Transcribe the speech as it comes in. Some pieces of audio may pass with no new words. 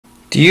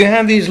Do you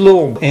have these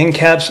little end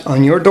caps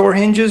on your door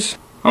hinges?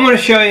 I'm going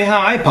to show you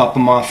how I pop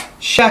them off.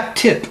 Shack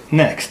tip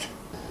next.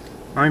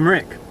 I'm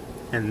Rick,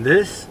 and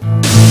this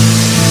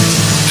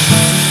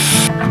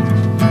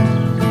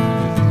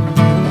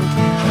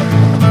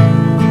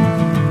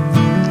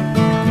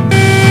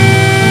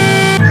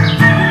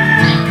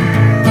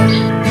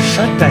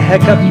Shut the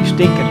heck up, you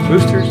stinking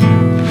roosters.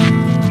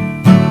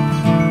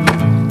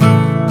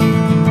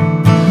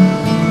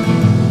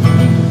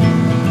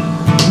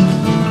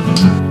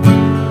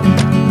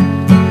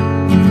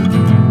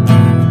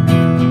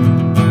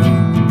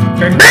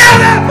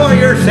 Now for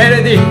your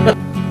sanity.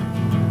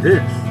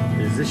 this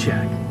is the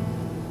shack.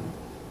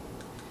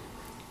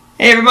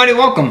 Hey everybody,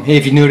 welcome. Hey,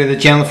 if you're new to the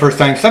channel, first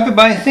time stopping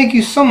by, thank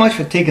you so much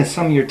for taking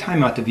some of your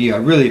time out to view. I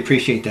really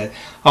appreciate that.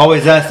 I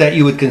always ask that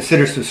you would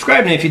consider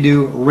subscribing. If you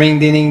do, ring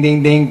ding ding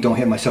ding ding. Don't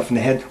hit myself in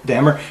the head with the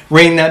hammer.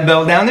 Ring that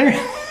bell down there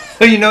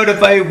so you're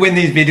notified when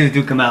these videos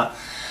do come out.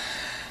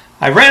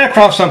 I ran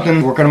across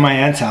something working on my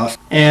aunt's house,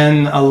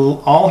 and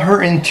all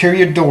her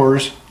interior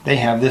doors, they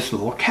have this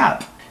little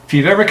cap. If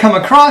you've ever come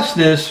across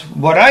this,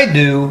 what I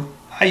do,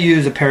 I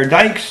use a pair of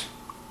dikes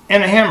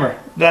and a hammer.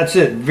 That's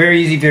it.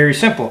 Very easy, very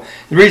simple.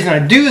 The reason I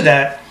do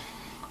that,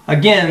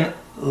 again,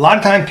 a lot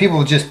of times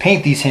people just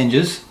paint these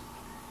hinges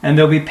and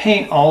there'll be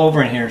paint all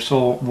over in here.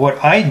 So what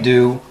I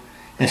do,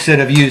 instead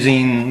of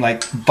using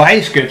like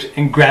vice grips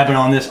and grabbing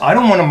on this, I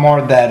don't want to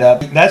mar that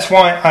up. That's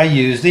why I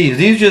use these.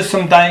 These are just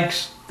some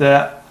dikes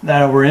that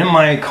were in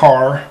my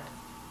car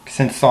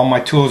since all my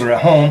tools are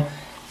at home.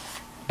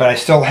 But I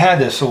still had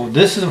this, so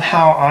this is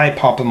how I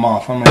pop them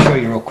off. I'm going to show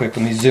you real quick.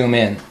 Let me zoom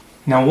in.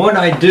 Now what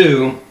I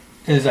do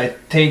is I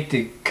take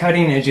the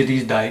cutting edge of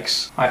these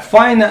dikes. I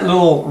find that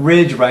little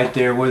ridge right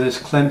there where this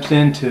clamps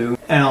into,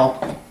 and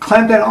I'll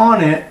clamp that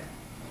on it,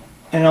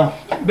 and I'll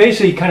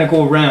basically kind of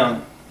go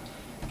around.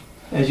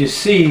 As you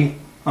see,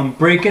 I'm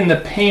breaking the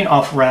paint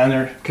off around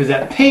there because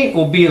that paint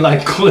will be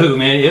like glue,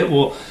 man. It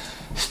will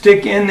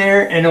stick in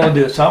there and it will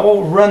do it. So I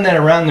will run that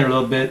around there a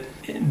little bit.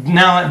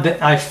 Now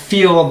that I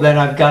feel that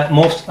I've got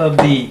most of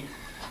the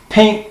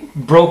paint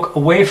broke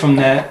away from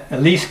that,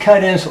 at least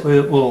cut in so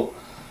it will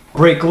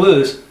break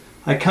loose,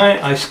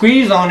 I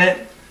squeeze on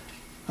it.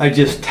 I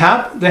just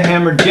tap the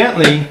hammer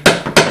gently.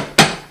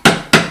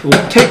 It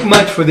won't take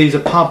much for these to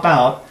pop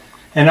out,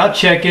 and I'll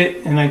check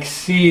it and I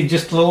see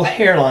just a little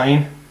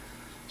hairline,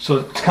 so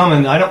it's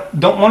coming. I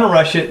don't want to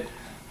rush it.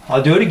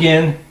 I'll do it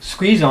again,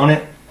 squeeze on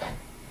it.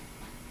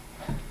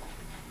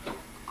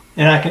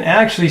 And I can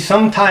actually,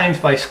 sometimes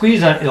by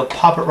squeezing on it, it'll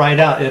pop it right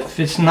out if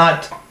it's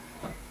not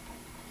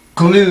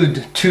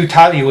glued too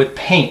tightly with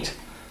paint.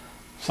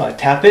 So I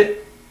tap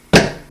it.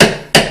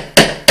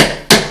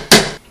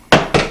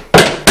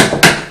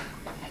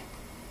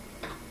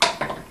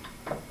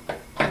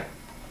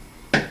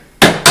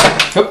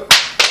 Oop.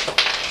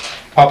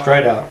 Popped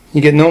right out.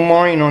 You get no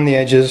marring on the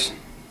edges.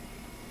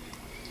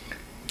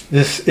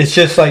 It's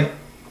just like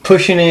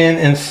pushing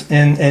in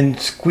and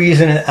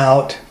squeezing it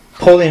out.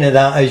 Pulling it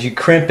out as you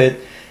crimp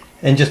it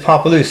and just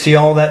pop it loose. See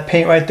all that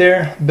paint right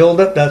there build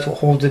up? That's what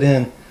holds it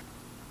in.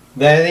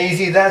 That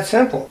easy, that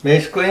simple.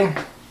 Basically,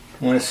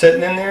 when it's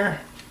sitting in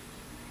there,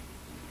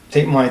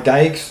 take my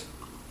dikes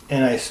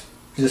and I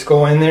just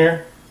go in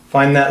there,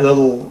 find that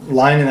little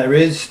line in that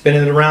ridge, spin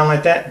it around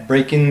like that,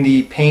 breaking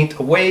the paint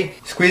away,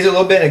 squeeze it a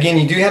little bit. Again,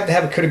 you do have to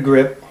have a good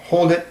grip.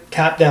 Hold it,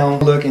 tap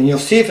down, look, and you'll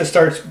see if it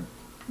starts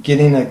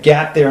getting a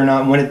gap there or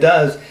not. And when it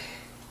does,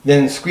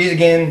 then squeeze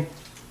again,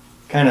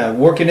 kind of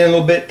work it in a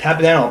little bit, tap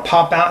it down, it'll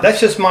pop out. That's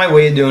just my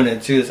way of doing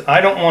it too. Is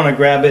I don't want to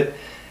grab it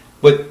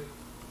with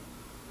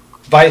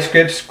vice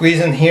grips,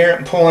 squeezing here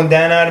and pulling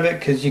down out of it,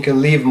 because you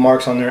can leave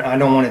marks on there. I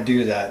don't want to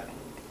do that.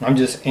 I'm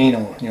just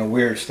anal,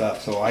 weird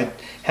stuff. So I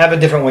have a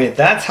different way.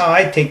 That's how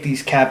I take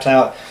these caps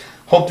out.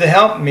 Hope to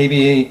help.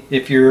 Maybe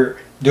if you're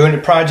doing a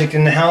project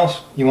in the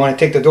house, you want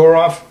to take the door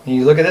off, and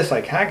you look at this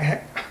like,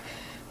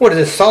 what is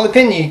this, solid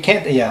pin? You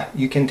can't, yeah,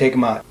 you can take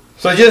them out.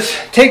 So just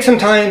take some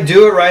time,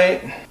 do it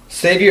right.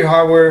 Save your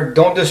hardware,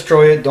 don't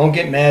destroy it, don't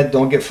get mad,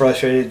 don't get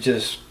frustrated,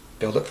 just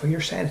build it for your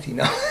sanity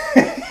now.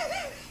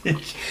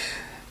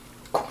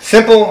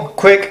 Simple,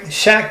 quick,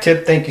 shack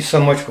tip. Thank you so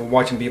much for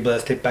watching. Be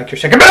blessed. Take back your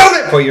shack and build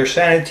it for your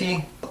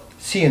sanity.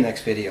 See you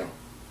next video.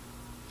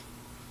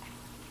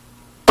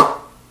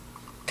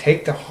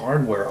 Take the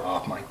hardware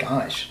off, my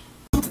gosh.